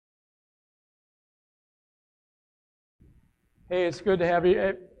Hey, it's good to have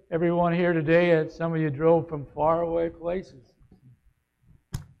everyone here today. And some of you drove from faraway places.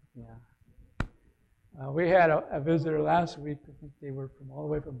 Yeah. We had a visitor last week. I think they were from all the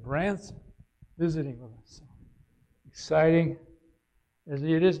way from Branson visiting with us. So exciting. As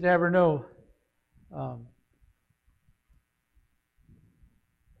you just never know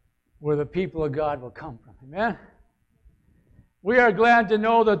where the people of God will come from. Amen? We are glad to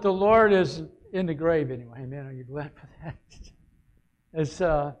know that the Lord is in the grave anyway. Amen? Are you glad for that? This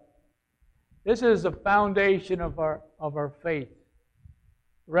is the foundation of our faith.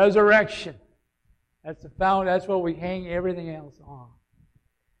 Resurrection. That's what we hang everything else on.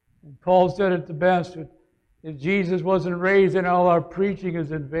 And Paul said it the best. If Jesus wasn't raised, then all our preaching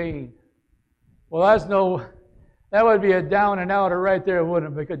is in vain. Well, that would be a down and outer right there,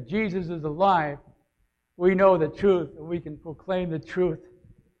 wouldn't it? Because Jesus is alive. We know the truth, and we can proclaim the truth.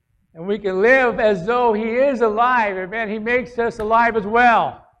 And we can live as though He is alive. Amen. He makes us alive as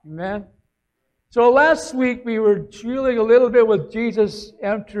well. Amen. So last week we were dealing a little bit with Jesus'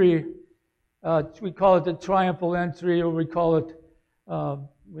 entry. We call it the triumphal entry, or we call it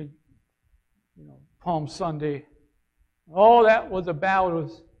Palm Sunday. All that was about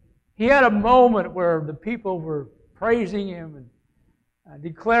was He had a moment where the people were praising Him and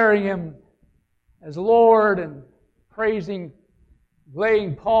declaring Him as Lord and praising,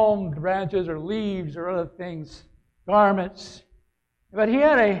 laying palm branches or leaves or other things, garments. But he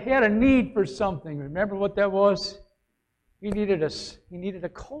had a need for something. Remember what that was? He needed a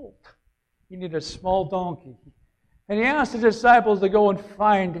colt. He needed a small donkey. And He asked the disciples to go and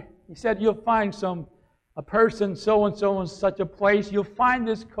find. He said, "You'll find a person so and so in such a place. You'll find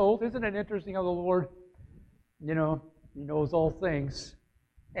this colt." Isn't it interesting how the Lord, He knows all things.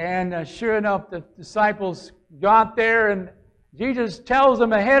 And sure enough, the disciples got there, and Jesus tells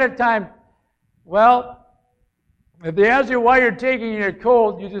them ahead of time, well, if they ask you why you're taking your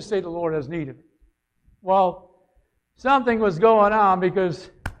colt, you just say the Lord has need of it. Well, something was going on because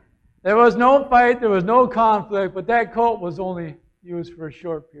there was no fight, there was no conflict, but that colt was only used for a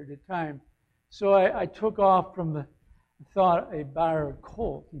short period of time. So I took off from the thought a borrowed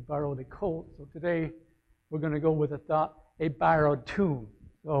colt. He borrowed a colt. So today we're going to go with the thought a borrowed tomb.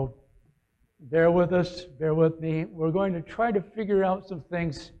 So bear with us, bear with me. We're going to try to figure out some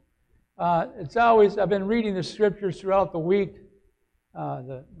things. I've been reading the scriptures throughout the week,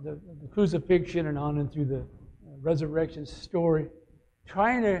 the crucifixion and on and through the resurrection story,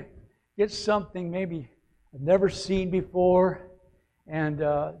 trying to get something maybe I've never seen before. And,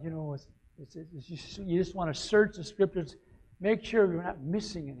 you just want to search the scriptures, make sure you're not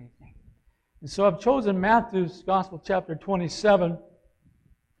missing anything. And so I've chosen Matthew's Gospel, chapter 27,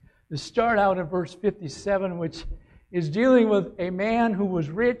 to start out in verse 57, which is dealing with a man who was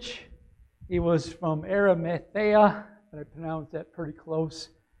rich. He was from Arimathea, I pronounced that pretty close.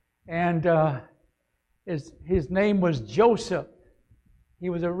 And his name was Joseph. He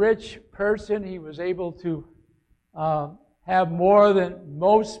was a rich person. He was able to have more than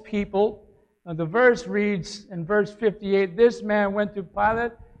most people. And the verse reads in verse 58, "This man went to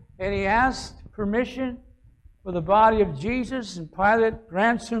Pilate, and he asked permission for the body of Jesus, and Pilate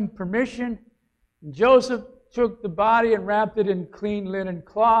grants him permission. And Joseph took the body and wrapped it in clean linen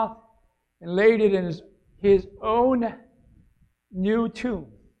cloth and laid it in his own new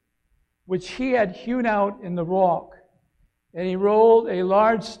tomb, which he had hewn out in the rock. And he rolled a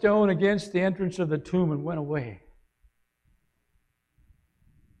large stone against the entrance of the tomb and went away."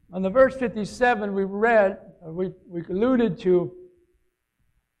 On the verse 57 we alluded to,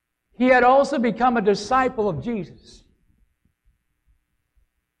 he had also become a disciple of Jesus.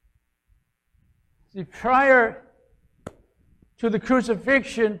 See, prior to the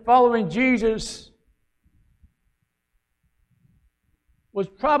crucifixion, following Jesus was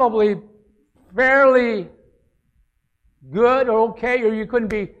probably fairly good or okay, or you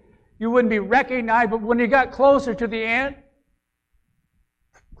wouldn't be recognized. But when he got closer to the end,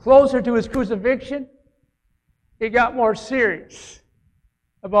 closer to his crucifixion, it got more serious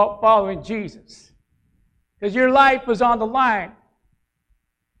about following Jesus. Because your life was on the line.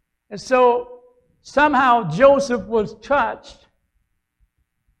 And so somehow Joseph was touched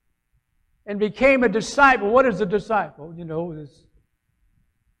and became a disciple. What is a disciple? Is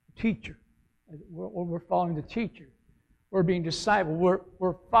teacher. We're following the teacher. We're being discipled.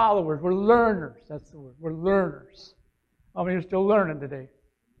 We're followers. We're learners. That's the word. We're learners. How many are still learning today?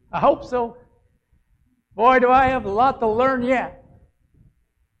 I hope so. Boy, do I have a lot to learn yet.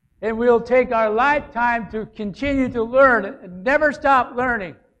 And we'll take our lifetime to continue to learn and never stop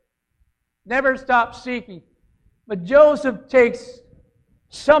learning. Never stop seeking. But Joseph takes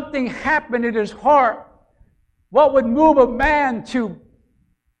something happened in his heart What would move a man to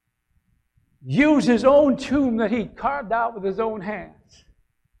use his own tomb that he carved out with his own hands?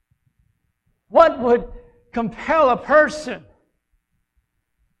 What would compel a person?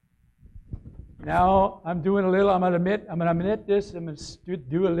 Now, I'm going to admit this, I'm going to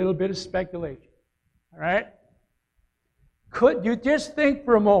do a little bit of speculation. All right? Could you just think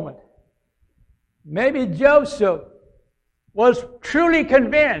for a moment? Maybe Joseph was truly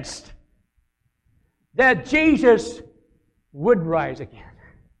convinced that Jesus would rise again.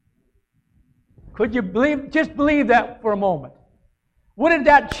 Could you just believe that for a moment? Wouldn't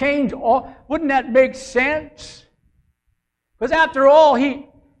that change all? Wouldn't that make sense? Because after all, he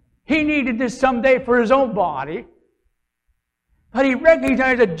needed this someday for his own body. But he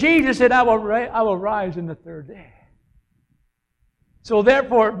recognized that Jesus said, I will rise in the third day. So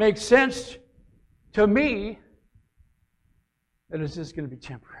therefore, it makes sense to me that it's just going to be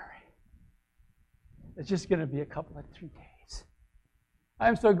temporary. It's just going to be a couple of 3 days.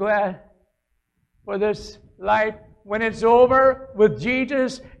 I'm so glad for this life. When it's over with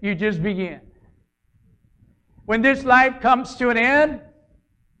Jesus, you just begin. When this life comes to an end,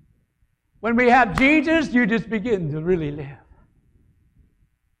 when we have Jesus, you just begin to really live.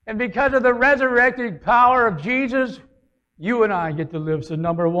 And because of the resurrected power of Jesus, you and I get to live. So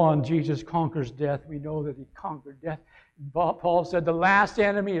number one, Jesus conquers death. We know that He conquered death. Paul said the last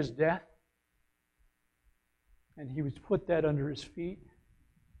enemy is death. And He was put that under His feet.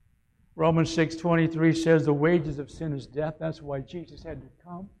 Romans 6:23 says the wages of sin is death. That's why Jesus had to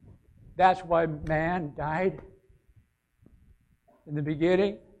come. That's why man died. In the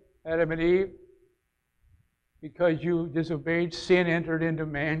beginning, Adam and Eve, because you disobeyed, sin entered into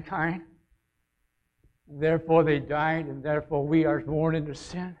mankind. Therefore they died, and therefore we are born into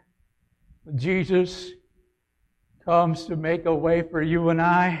sin. But Jesus comes to make a way for you and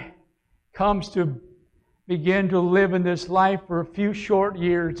I, comes to begin to live in this life for a few short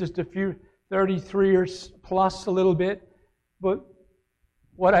years, just a few, 33 or plus a little bit. But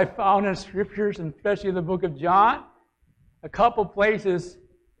what I found in Scriptures, and especially in the book of John, a couple places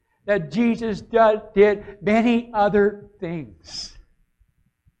that Jesus did many other things.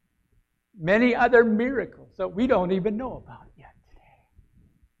 Many other miracles that we don't even know about yet today.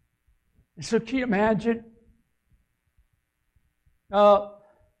 And so can you imagine?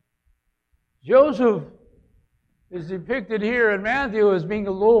 Joseph is depicted here in Matthew as being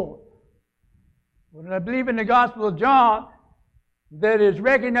alone. But I believe in the Gospel of John that is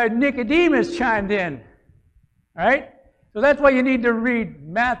recognized Nicodemus chimed in. Right? So that's why you need to read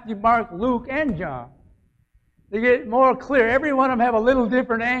Matthew, Mark, Luke, and John. They get more clear. Every one of them have a little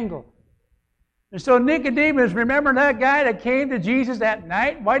different angle. And so Nicodemus, remember that guy that came to Jesus at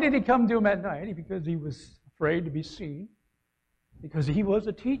night? Why did he come to him at night? Because he was afraid to be seen. Because he was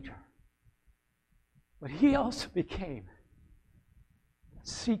a teacher. But he also became a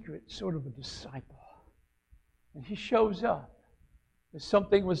secret sort of a disciple. And he shows up as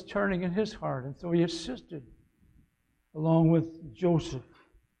something was turning in his heart. And so he assisted along with Joseph.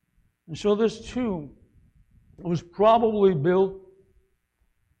 And so this tomb was probably built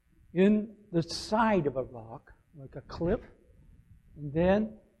in the side of a rock, like a cliff. And then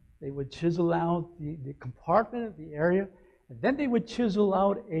they would chisel out the compartment of the area. And then they would chisel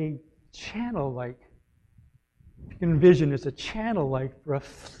out a channel like, you can envision it's a channel like for a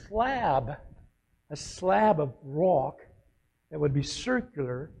slab of rock that would be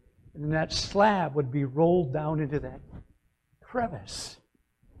circular, and then that slab would be rolled down into that crevice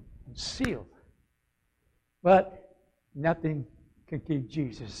and sealed. But nothing can keep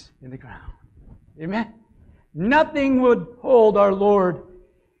Jesus in the ground. Amen? Nothing would hold our Lord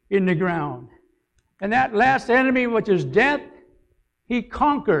in the ground. And that last enemy, which is death, He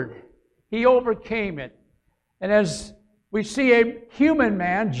conquered. He overcame it. And as we see a human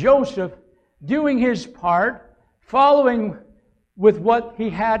man, Joseph, doing his part, following with what he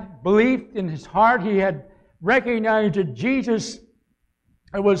had believed in his heart, he had recognized that Jesus,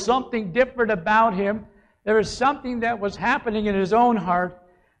 there was something different about Him. There was something that was happening in his own heart.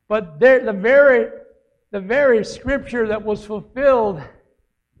 But there, the very Scripture that was fulfilled,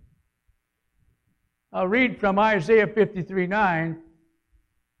 I'll read from Isaiah 53:9.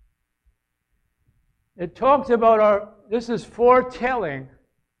 It talks about this is foretelling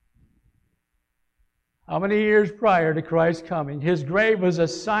how many years prior to Christ's coming. His grave was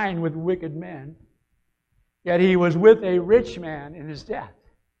assigned with wicked men, yet He was with a rich man in His death.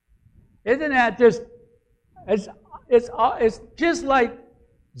 Isn't that just, it's just like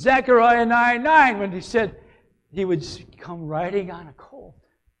Zechariah 9:9 when he said He would come riding on a colt.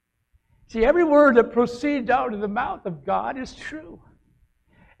 See, every word that proceeds out of the mouth of God is true.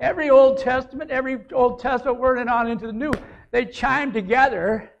 every Old Testament word and on into the New, they chime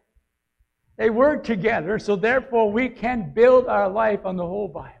together. They work together, so therefore we can build our life on the whole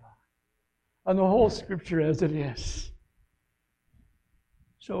Bible, on the whole Scripture as it is.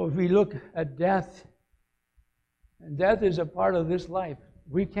 So if we look at death, and death is a part of this life,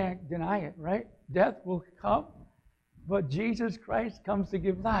 we can't deny it, right? Death will come, but Jesus Christ comes to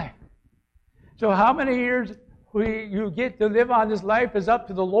give life. So how many years you get to live on this life is up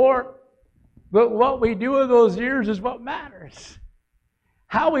to the Lord, but what we do with those years is what matters.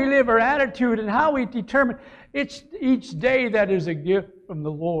 How we live, our attitude, and how we determine. It's each day that is a gift from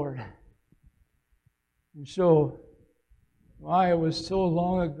the Lord. And so, why it was so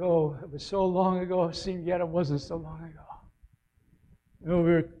long ago. It was so long ago, it seemed yet it wasn't so long ago. You know,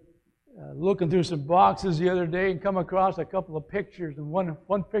 we were looking through some boxes the other day and come across a couple of pictures. And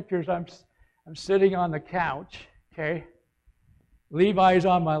one picture is I'm sitting on the couch, okay? Levi's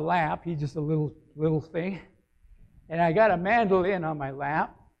on my lap. He's just a little thing. And I got a mandolin on my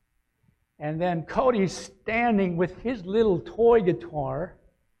lap. And then Cody's standing with his little toy guitar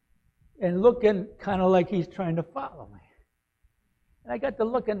and looking kind of like he's trying to follow me. And I got to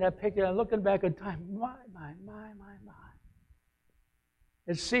look in that picture and looking back in time. My.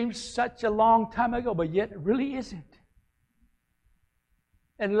 It seems such a long time ago, but yet it really isn't.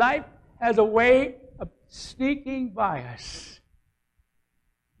 And life has a way of sneaking by us.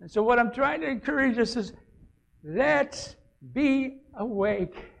 And so what I'm trying to encourage us is, let's be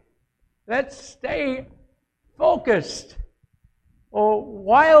awake. Let's stay focused. Oh,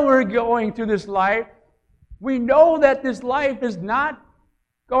 while we're going through this life, we know that this life is not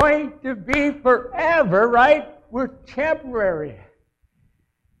going to be forever, right? We're temporary.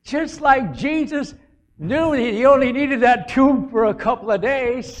 Just like Jesus knew he only needed that tomb for a couple of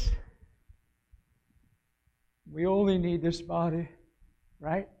days. We only need this body,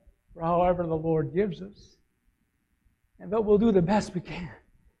 right? For however the Lord gives us. But we'll do the best we can.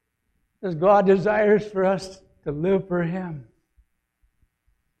 Because God desires for us to live for Him.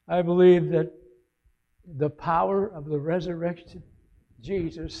 I believe that the power of the resurrection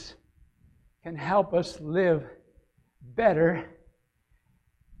Jesus can help us live better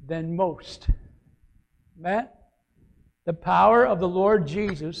than most. Amen? The power of the Lord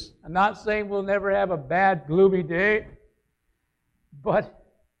Jesus. I'm not saying we'll never have a bad, gloomy day. But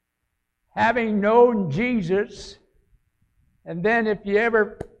having known Jesus, and then if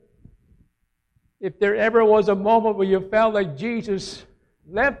there ever was a moment where you felt like Jesus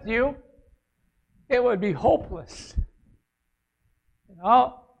left you, it would be hopeless.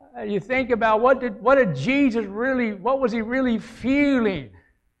 You think about what did Jesus really, what was He really feeling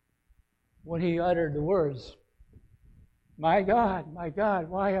when He uttered the words, my God,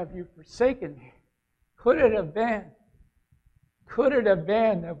 why have you forsaken me? Could it have been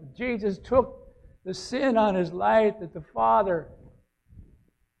that Jesus took the sin on His life, that the Father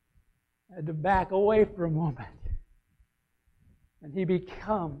had to back away for a moment, and He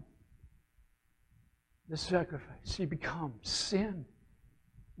become the sacrifice. He becomes sin,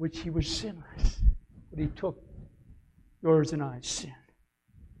 which He was sinless, but He took yours and I's sin.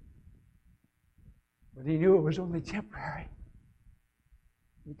 But He knew it was only temporary.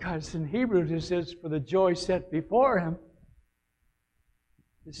 Because in Hebrews it says, for the joy set before Him,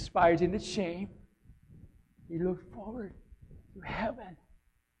 despising the shame, He looked forward to heaven.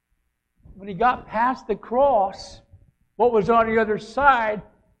 When He got past the cross, what was on the other side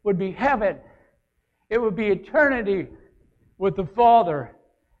would be heaven. It would be eternity with the Father.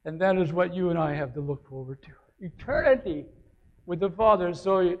 And that is what you and I have to look forward to. Eternity with the Father.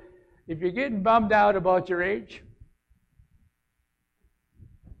 So if you're getting bummed out about your age,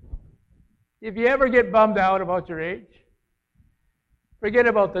 if you ever get bummed out about your age, forget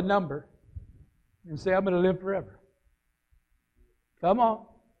about the number and say, I'm going to live forever. Come on.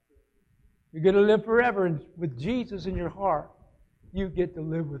 You're going to live forever, and with Jesus in your heart, you get to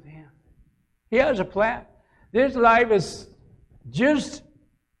live with Him. He has a plan. This life is just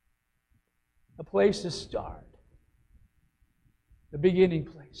a place to start. The beginning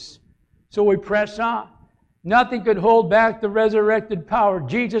place. So we press on. Nothing could hold back the resurrected power.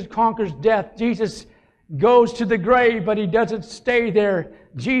 Jesus conquers death. Jesus goes to the grave, but He doesn't stay there.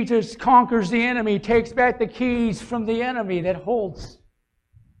 Jesus conquers the enemy, takes back the keys from the enemy that holds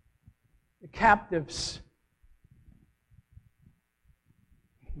the captives.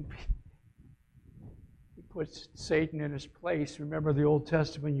 He puts Satan in his place. Remember the Old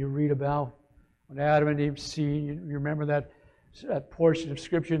Testament you read about when Adam and Eve sinned. You remember that portion of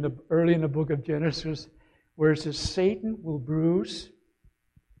Scripture early in the book of Genesis where it says, Satan will bruise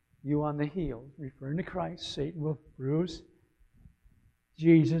you on the heel. Referring to Christ, Satan will bruise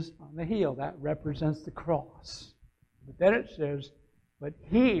Jesus on the heel. That represents the cross. But then it says, but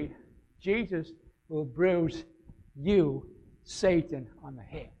He, Jesus, will bruise you, Satan, on the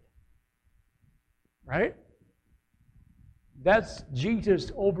head. Right? That's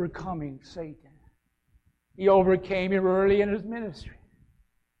Jesus overcoming Satan. He overcame him early in his ministry,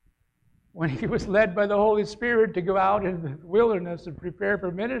 when he was led by the Holy Spirit to go out in the wilderness and prepare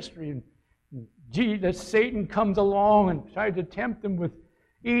for ministry. And Satan comes along and tried to tempt him with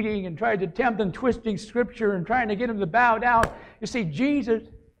eating and tried to tempt him twisting Scripture and trying to get him to bow down. You see, Jesus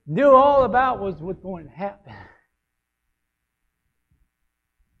knew all about what was going to happen.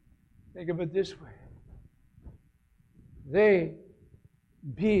 Think of it this way. They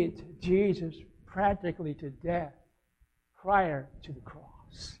beat Jesus practically to death prior to the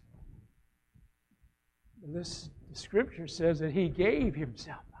cross. The Scripture says that He gave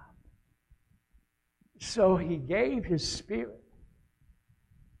Himself up. So He gave His Spirit.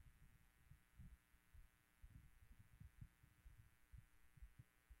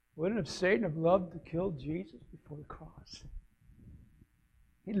 Wouldn't have Satan have loved to kill Jesus before the cross?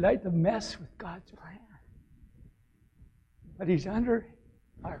 He'd like to mess with God's plan. But He's under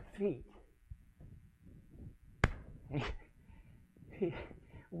our feet.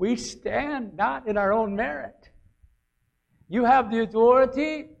 We stand not in our own merit. You have the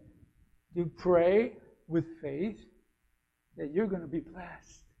authority to pray with faith that you're going to be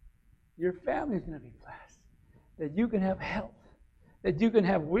blessed. Your family's going to be blessed. That you can have health. That you can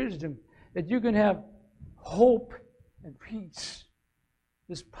have wisdom. That you can have hope and peace.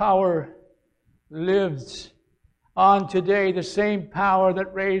 This power lives on today. The same power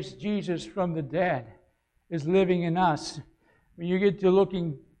that raised Jesus from the dead is living in us. When you get to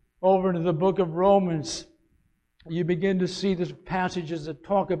looking over into the book of Romans, you begin to see these passages that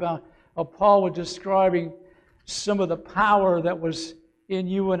talk about how Paul was describing some of the power that was in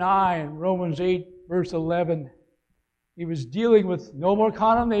you and I. In Romans 8, verse 11, he was dealing with no more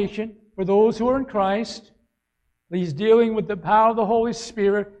condemnation for those who are in Christ. He's dealing with the power of the Holy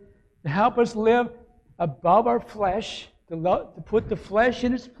Spirit to help us live above our flesh, to put the flesh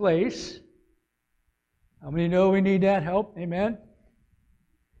in its place. How many know we need that help? Amen?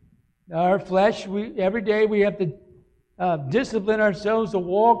 Our flesh, every day we have to discipline ourselves to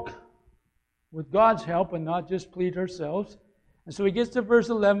walk with God's help and not just please ourselves. And so he gets to verse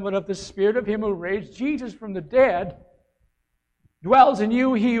 11, but if the Spirit of Him who raised Jesus from the dead dwells in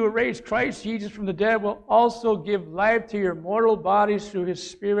you, He who raised Christ Jesus from the dead will also give life to your mortal bodies through His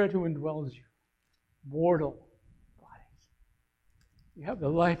Spirit who indwells you. Mortal bodies. You have the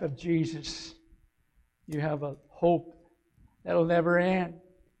life of Jesus. You have a hope that will never end.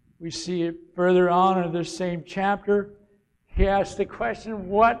 We see it further on in this same chapter. He asks the question,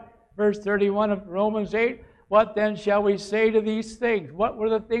 what? Verse 31 of Romans 8, what then shall we say to these things? What were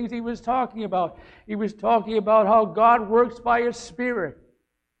the things he was talking about? He was talking about how God works by His Spirit.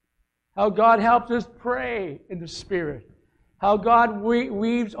 How God helps us pray in the Spirit. How God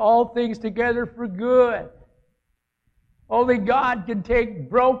weaves all things together for good. Only God can take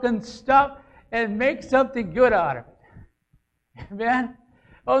broken stuff and make something good out of it. Amen?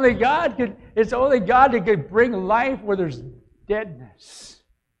 It's only God that can bring life where there's deadness.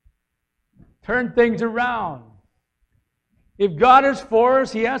 Turn things around. If God is for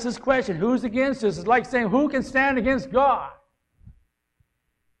us, He asks this question, who's against us? It's like saying, who can stand against God?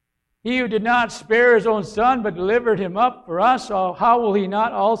 He who did not spare His own Son, but delivered Him up for us, how will He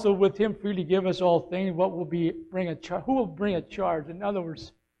not also with Him freely give us all things? Who will bring a charge? In other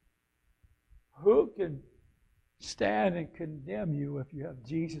words, who can stand and condemn you if you have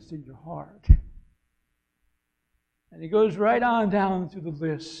Jesus in your heart? And he goes right on down through the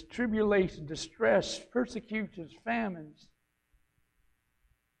list. Tribulation, distress, persecutions, famines,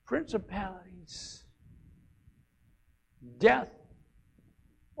 principalities, death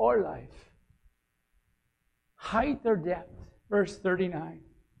or life, height or depth. Verse 39.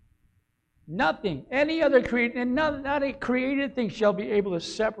 Nothing, any other created, and not a created thing shall be able to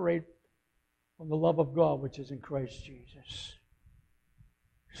separate from the love of God which is in Christ Jesus.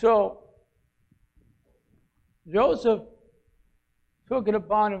 So, Joseph took it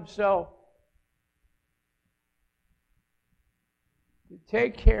upon himself to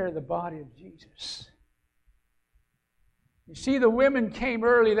take care of the body of Jesus. You see, the women came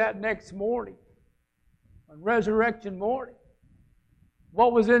early that next morning, on resurrection morning.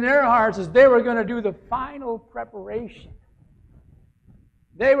 What was in their hearts is they were going to do the final preparation.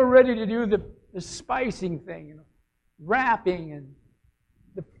 They were ready to do the spicing thing, wrapping, and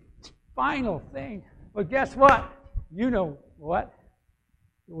the final thing. But guess what? You know what?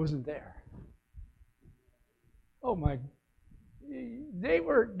 It wasn't there. Oh my, they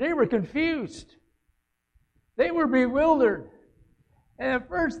were confused. They were bewildered. And the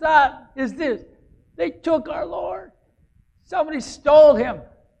first thought is this: they took our Lord. Somebody stole him.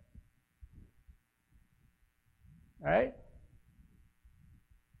 Right?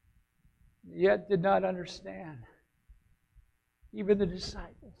 Yet did not understand. Even the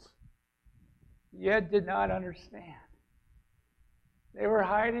disciples. Yet did not understand. They were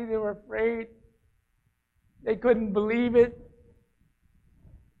hiding. They were afraid. They couldn't believe it.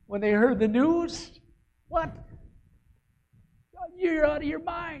 When they heard the news, what? You're out of your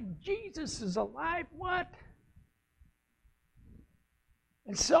mind. Jesus is alive. What?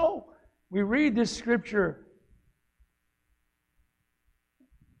 And so, we read this scripture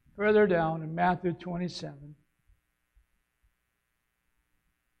further down in Matthew 27.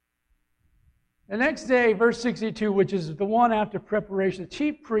 The next day, verse 62, which is the one after preparation, the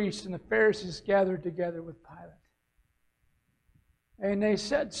chief priests and the Pharisees gathered together with Pilate. And they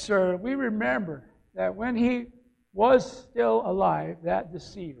said, Sir, we remember that when he was still alive, that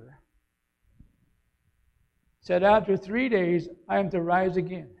deceiver said, after 3 days, I am to rise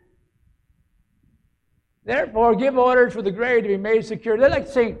again. Therefore, give orders for the grave to be made secure. They're like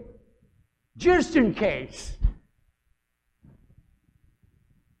saying, just in case,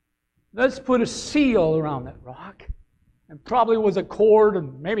 let's put a seal around that rock. And probably was a cord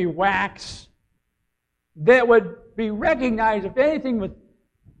and maybe wax that would be recognized if anything was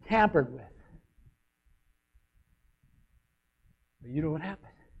tampered with. But you know what happened?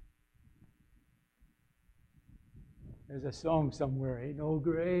 There's a song somewhere, ain't no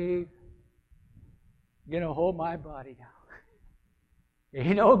grave gonna hold my body down.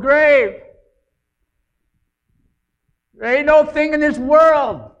 Ain't no grave. There ain't no thing in this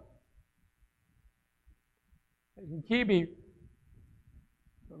world that can keep me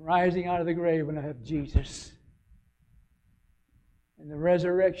from rising out of the grave when I have Jesus. And the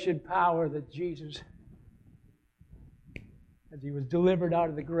resurrection power that Jesus, as he was delivered out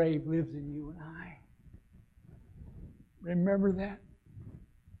of the grave, lives in you and I. Remember that?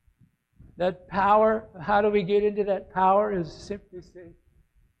 That power, how do we get into that power? Is simply say,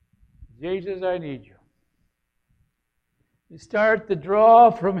 Jesus, I need you. We start to draw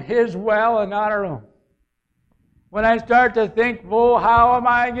from his well and not our own. When I start to think, well, how am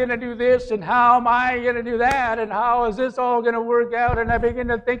I going to do this and how am I going to do that and how is this all going to work out? And I begin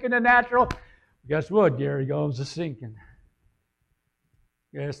to think in the natural. Guess what? Gary goes to sinking.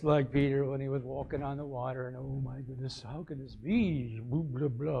 Just like Peter when he was walking on the water and oh my goodness, how can this be? Blah, blah,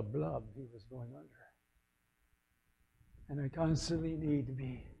 blah, blah. He was going under. And I constantly need to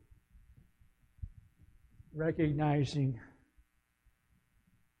be recognizing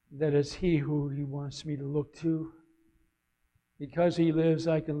that it's he who he wants me to look to. Because he lives,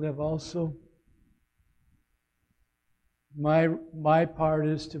 I can live also. My part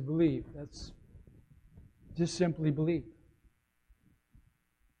is to believe. That's just simply believe.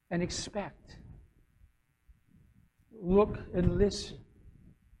 And expect. Look and listen.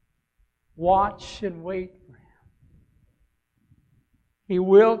 Watch and wait for him. He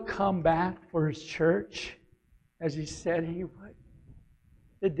will come back for his church, as he said he would.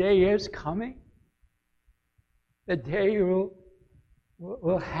 The day is coming. The day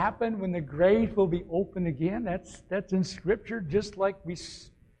will happen when the grave will be open again. That's in Scripture, just like we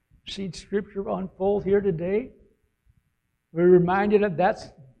see Scripture unfold here today. We're reminded of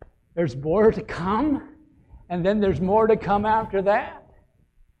there's more to come, and then there's more to come after that.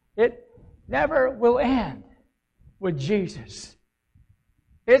 It never will end with Jesus.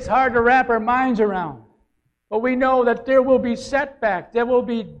 It's hard to wrap our minds around. But we know that there will be setbacks, there will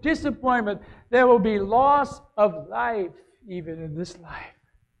be disappointment, there will be loss of life even in this life.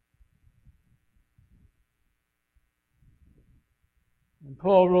 And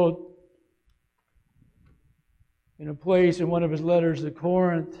Paul wrote in a place in one of his letters to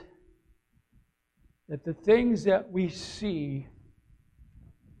Corinth that the things that we see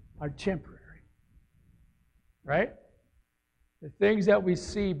are temporary. Right? The things that we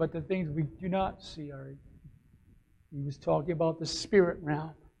see, but the things we do not see are, he was talking about the spirit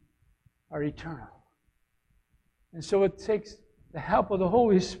realm, are eternal. And so it takes the help of the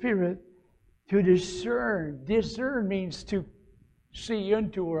Holy Spirit to discern. Discern means to see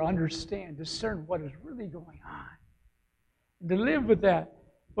into or understand, discern what is really going on. And to live with that.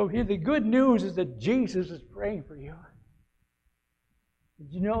 But here the good news is that Jesus is praying for you.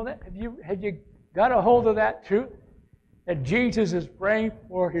 Did you know that? Have you got a hold of that truth? That Jesus is praying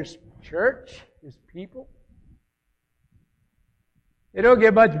for his church, his people? It don't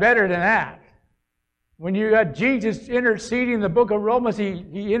get much better than that. When you got Jesus interceding in the book of Romans,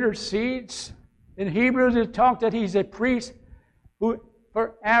 he intercedes. In Hebrews, it talks that he's a priest who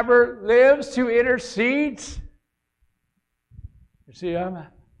forever lives to intercede. You see, I'm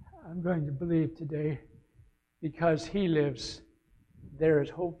going to believe today, because He lives, there is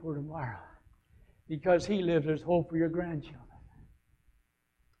hope for tomorrow. Because He lives, there's hope for your grandchildren.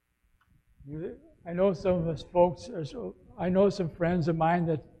 I know some of us folks, I know some friends of mine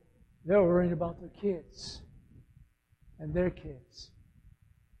that they're worried about their kids and their kids.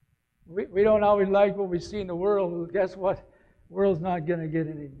 We don't always like what we see in the world. Well, guess what? The world's not going to get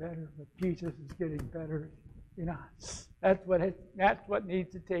any better, but Jesus is getting better in us. That's what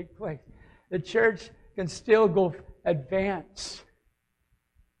needs to take place. The church can still go advance.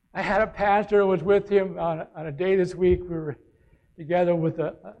 I had a pastor who was with him on a day this week. We were together with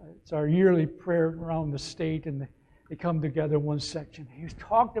it's our yearly prayer around the state, and they come together in one section. He was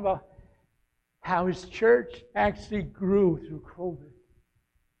talking about how his church actually grew through COVID.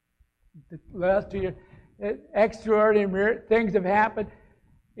 The last 2 years, extraordinary things have happened,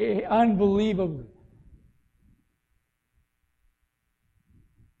 unbelievably.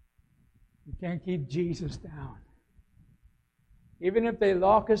 You can't keep Jesus down. Even if they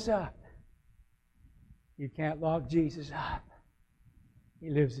lock us up, you can't lock Jesus up. He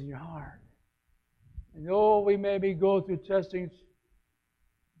lives in your heart. And though we maybe go through testings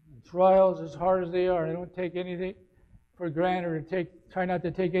and trials as hard as they are, I don't take anything for granted, or try not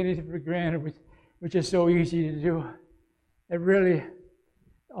to take anything for granted, which is so easy to do. And really,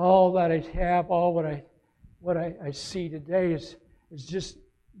 all that I have, all what I see today is just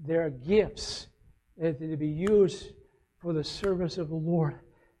there are gifts that to be used for the service of the Lord.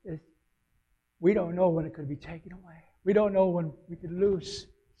 We don't know when it could be taken away. We don't know when we could lose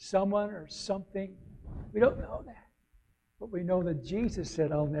someone or something. We don't know that. But we know that Jesus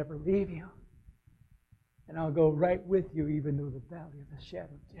said, I'll never leave you. And I'll go right with you even through the valley of the shadow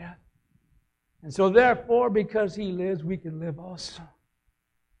of death. And so therefore, because He lives, we can live also.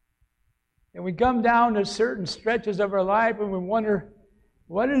 And we come down to certain stretches of our life and we wonder,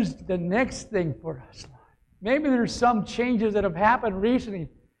 what is the next thing for us, Lord? Maybe there's some changes that have happened recently.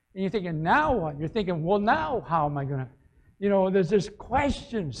 And you're thinking, now what? You're thinking, well, now how am I going to... there's just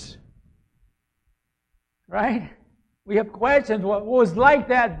questions. Right? We have questions. What was like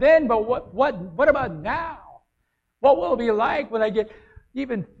that then, but what about now? What will it be like when I get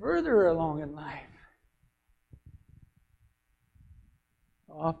even further along in life?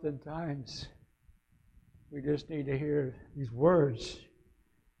 Oftentimes, we just need to hear these words,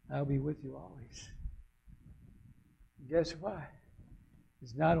 I'll be with you always. And guess what?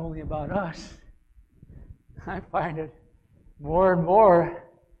 It's not only about us. I find it more and more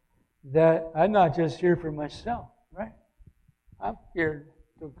that I'm not just here for myself, right? I'm here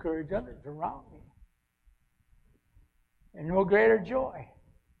to encourage others around me. And no greater joy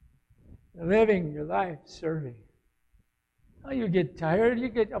than living your life serving. Oh, you get tired.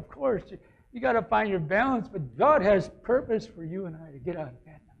 Of course, you got to find your balance, but God has purpose for you and I to get out of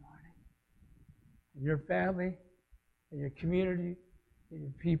bed in the morning. And your family, and your community, and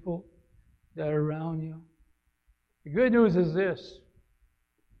your people that are around you. The good news is this.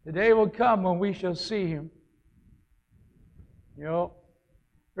 The day will come when we shall see Him.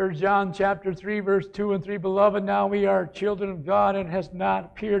 1 John chapter 3, verse 2 and 3, Beloved, now we are children of God, and it has not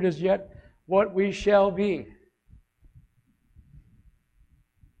appeared as yet what we shall be.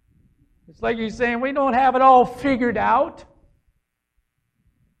 It's like He's saying, we don't have it all figured out.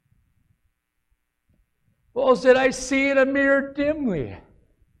 Paul said, I see in a mirror dimly.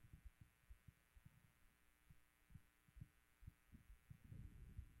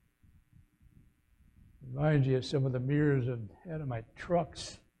 Reminds you of some of the mirrors out of my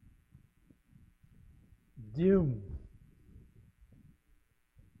trucks. Dim.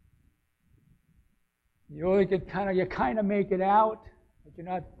 You only can kind of make it out, but you're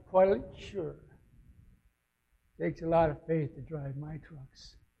not quite sure. It takes a lot of faith to drive my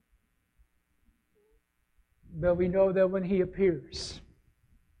trucks. But we know that when He appears,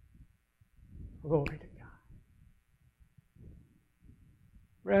 glory to God.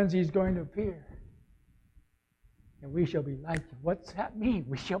 Friends, He's going to appear. And we shall be like Him. What's that mean?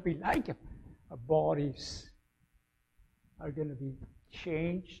 We shall be like Him. Our bodies are going to be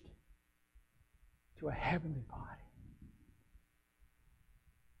changed to a heavenly body.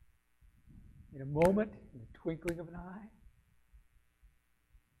 In a moment, in the twinkling of an eye.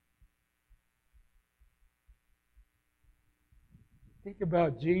 Think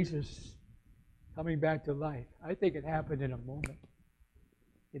about Jesus coming back to life. I think it happened in a moment,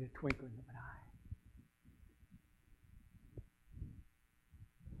 in a twinkling of an eye.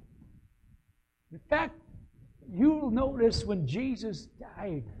 In fact, you'll notice when Jesus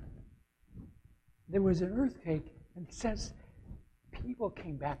died, there was an earthquake, and it says people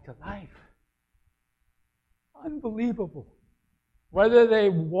came back to life. Unbelievable. Whether they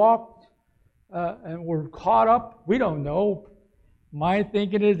walked and were caught up, we don't know. My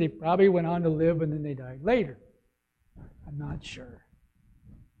thinking is they probably went on to live and then they died later. I'm not sure.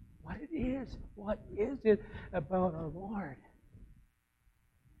 What is it about our Lord?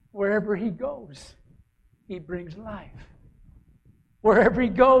 Wherever He goes, He brings life. Wherever He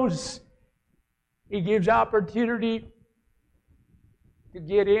goes, He gives opportunity to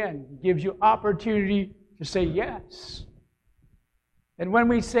get in. He gives you opportunity to say yes. And when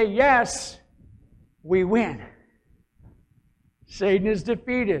we say yes, we win. Satan is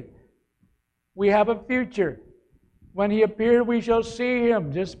defeated. We have a future. When He appears, we shall see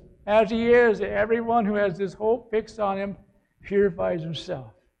Him just as He is. Everyone who has this hope fixed on Him purifies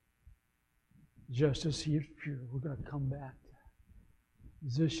himself just as He is pure. We're going to come back.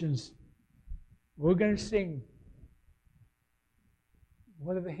 Musicians, we're going to sing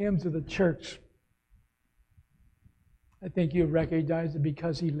one of the hymns of the church. I think you recognize it.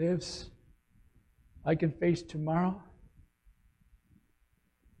 Because He lives, I can face tomorrow.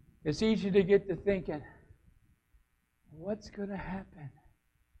 It's easy to get to thinking, what's going to happen?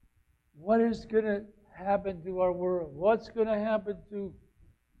 What is going to happen to our world? What's going to happen to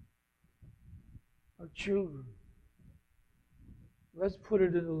our children? Let's put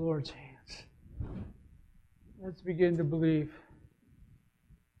it in the Lord's hands. Let's begin to believe.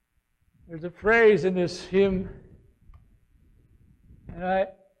 There's a phrase in this hymn, and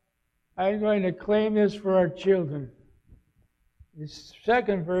I'm going to claim this for our children. The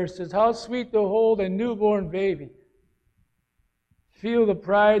second verse says, how sweet to hold a newborn baby. Feel the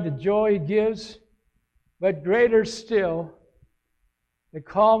pride, the joy it gives, but greater still, the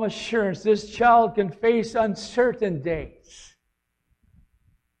calm assurance this child can face uncertain days.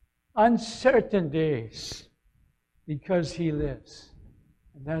 Uncertain days, because He lives.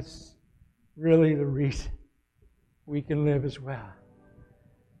 And that's really the reason we can live as well.